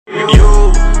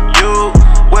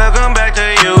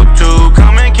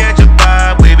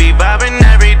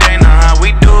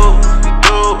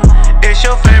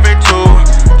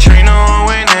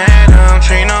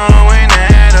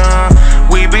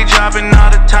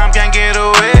can't get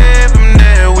away from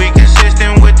that. We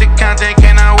consistent with the content,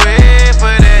 cannot wait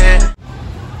for that.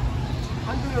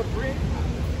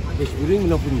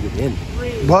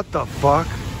 What the fuck?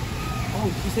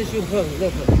 Oh, she said she was her.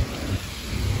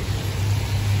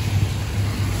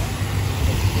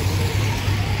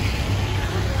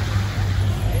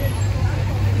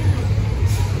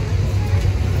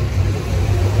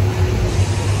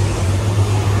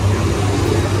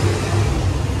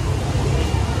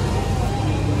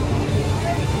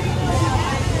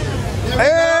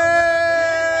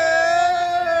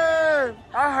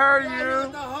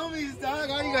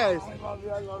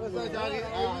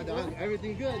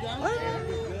 Everything good, dog?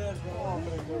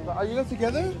 Are you guys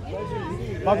together?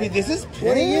 Bobby, this is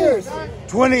 20 years.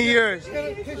 20 years.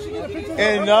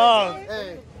 Enough.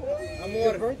 Hey,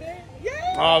 amor. Birthday?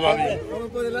 Yeah. Oh,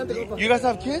 Bobby. You guys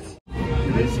have kids? Wait,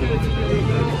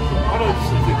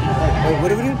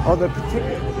 what are we doing? Oh, the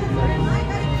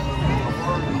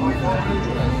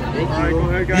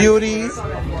beauties.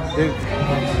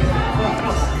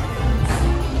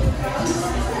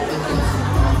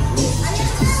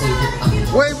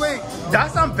 Wait,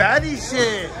 that's some baddie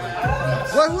shit.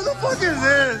 What? Who the fuck is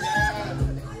this?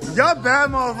 Y'all bad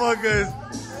motherfuckers.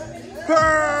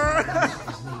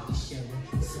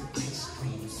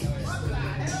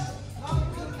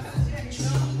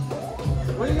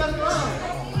 Where you guys from?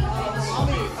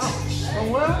 From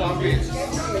where? Palm Beach.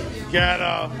 Get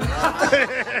up.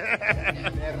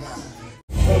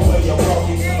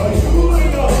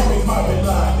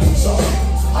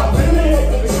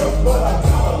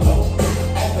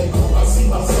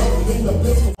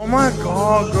 Oh my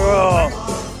god, girl.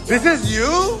 This is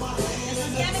you?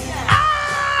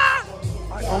 Ah!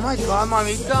 Oh my god,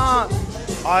 mamita.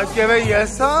 Ay, qué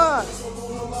belleza.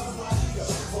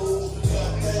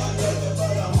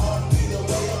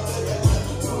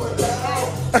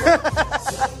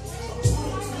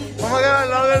 Oh my god, I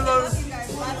love it.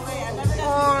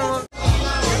 Oh.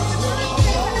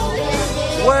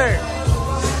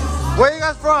 Where you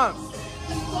guys from?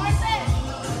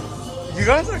 You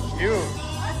guys are cute.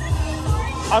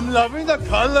 I'm loving the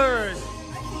colors.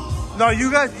 No,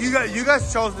 you guys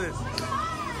chose this.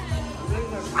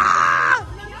 Ah!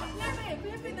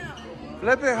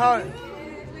 Flip it how?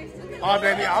 Oh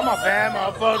baby, I'm a bad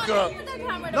motherfucker.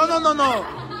 No.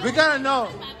 We gotta know.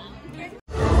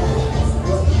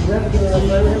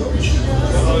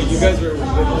 Oh, you guys were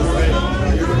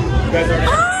you guys are.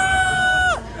 Ah!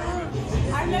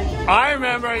 I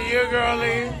remember you,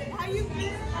 girlie.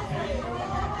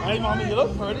 Hey, mommy, you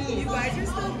look pretty. You guys are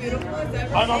so beautiful.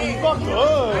 Hi, mommy, you look good.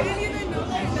 I didn't even know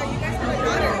that you guys have a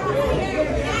daughter.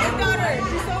 My daughter,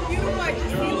 she's so beautiful. I just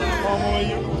seen that. Oh, mama,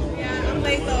 you? Yeah, I'm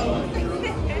late though.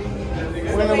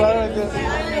 We're in the weather like this.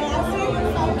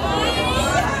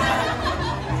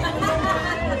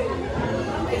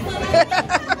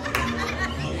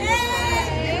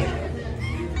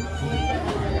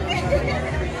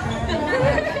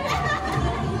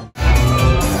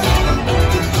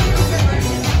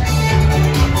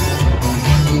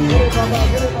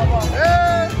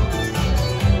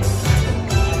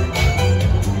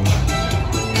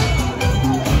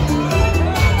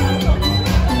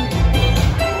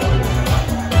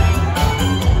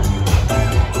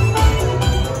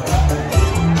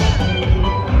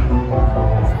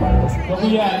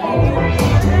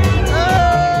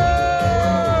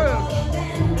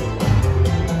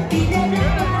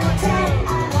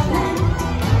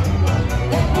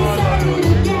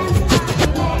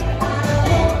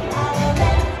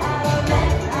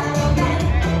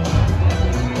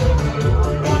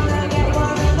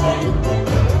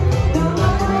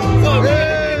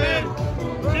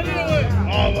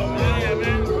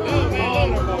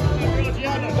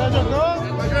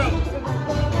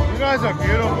 You guys are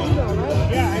beautiful.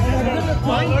 Yeah,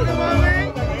 I look at my ring.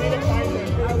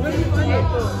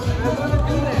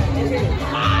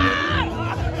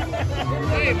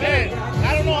 Hey man, I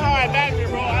don't know how I backed her,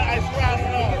 bro. I swear I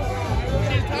don't know.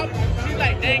 She's top. She's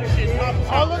like dang shit top.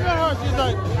 Oh, look at her. She's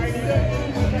like,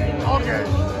 okay.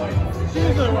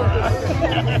 She's the one.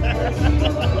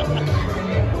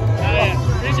 Yeah.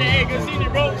 Appreciate it. Hey, good seeing you,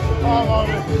 bro. Oh, love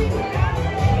it.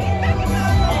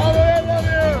 Oh, I love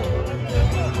you.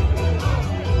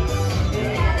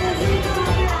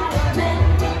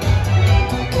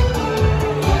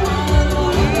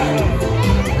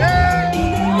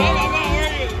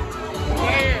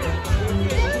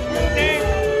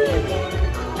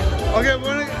 Okay, I'm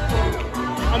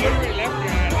gonna be left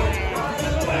here.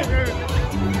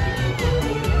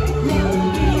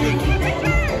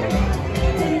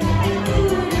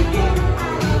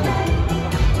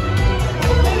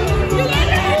 You let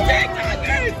it take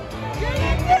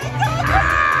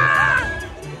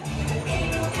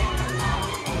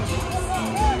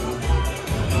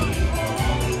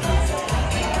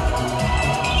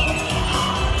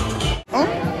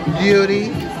beauty.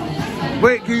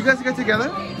 Wait, can you guys get together?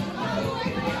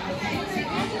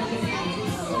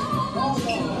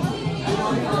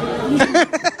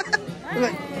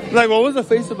 like, what was the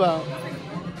face about?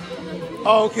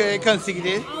 Oh, okay,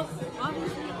 conceited.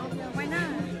 Why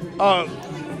not? Oh,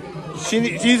 she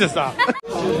needs to stop.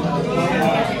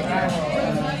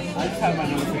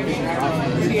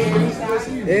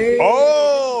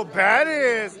 Oh,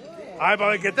 baddest. Ay,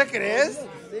 but ¿qué te crees?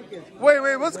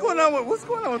 Wait, what's going on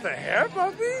with the hair,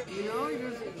 papi?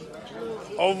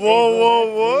 Oh,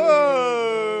 whoa.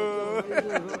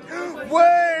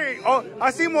 Wait, oh,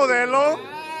 así modelo.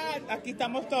 Aquí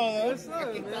estamos todos.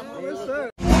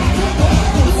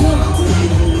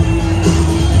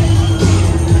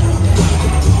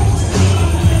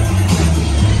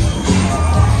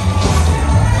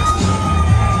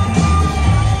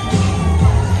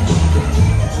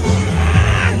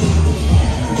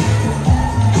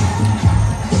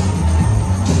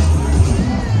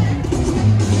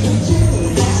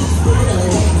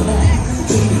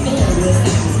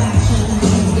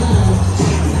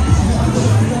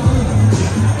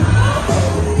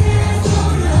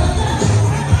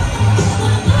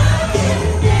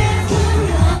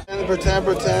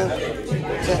 Pretend.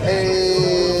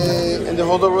 Hey, and the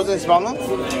hold the rose and smell them?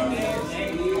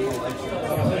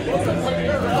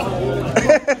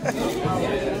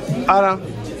 Adam.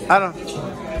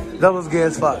 That was gay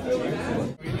as fuck.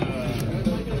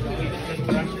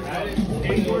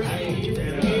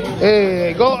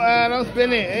 Hey, go Adam,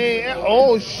 spin it. Hey,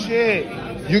 oh shit.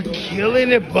 You're killing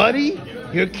it, buddy.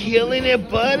 You're killing it.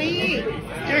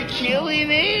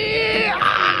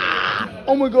 Ah!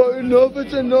 Oh my god, enough,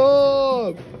 it's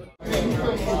enough.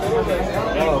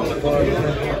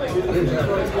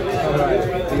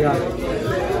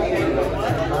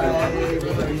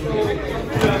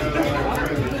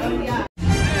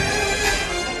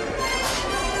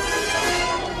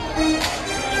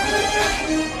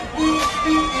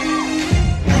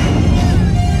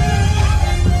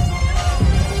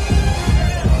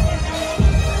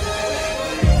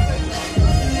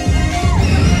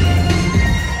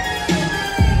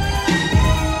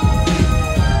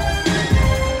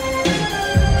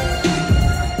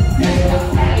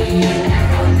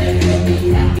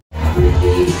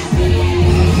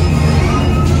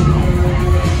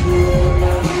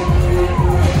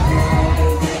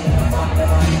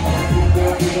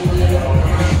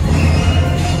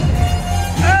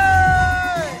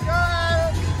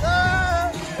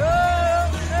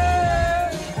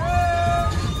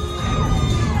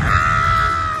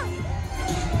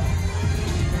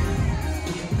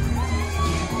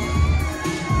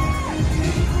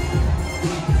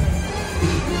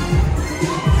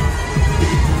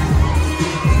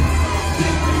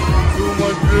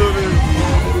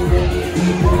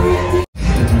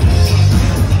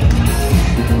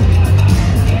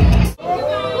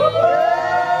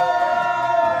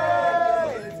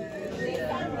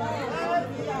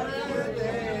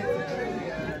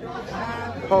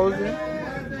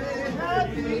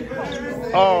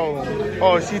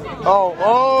 Posing.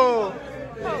 Oh.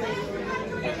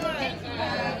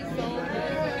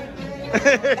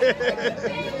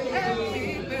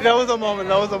 That was a moment.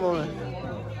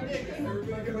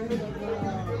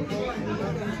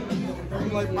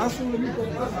 Like,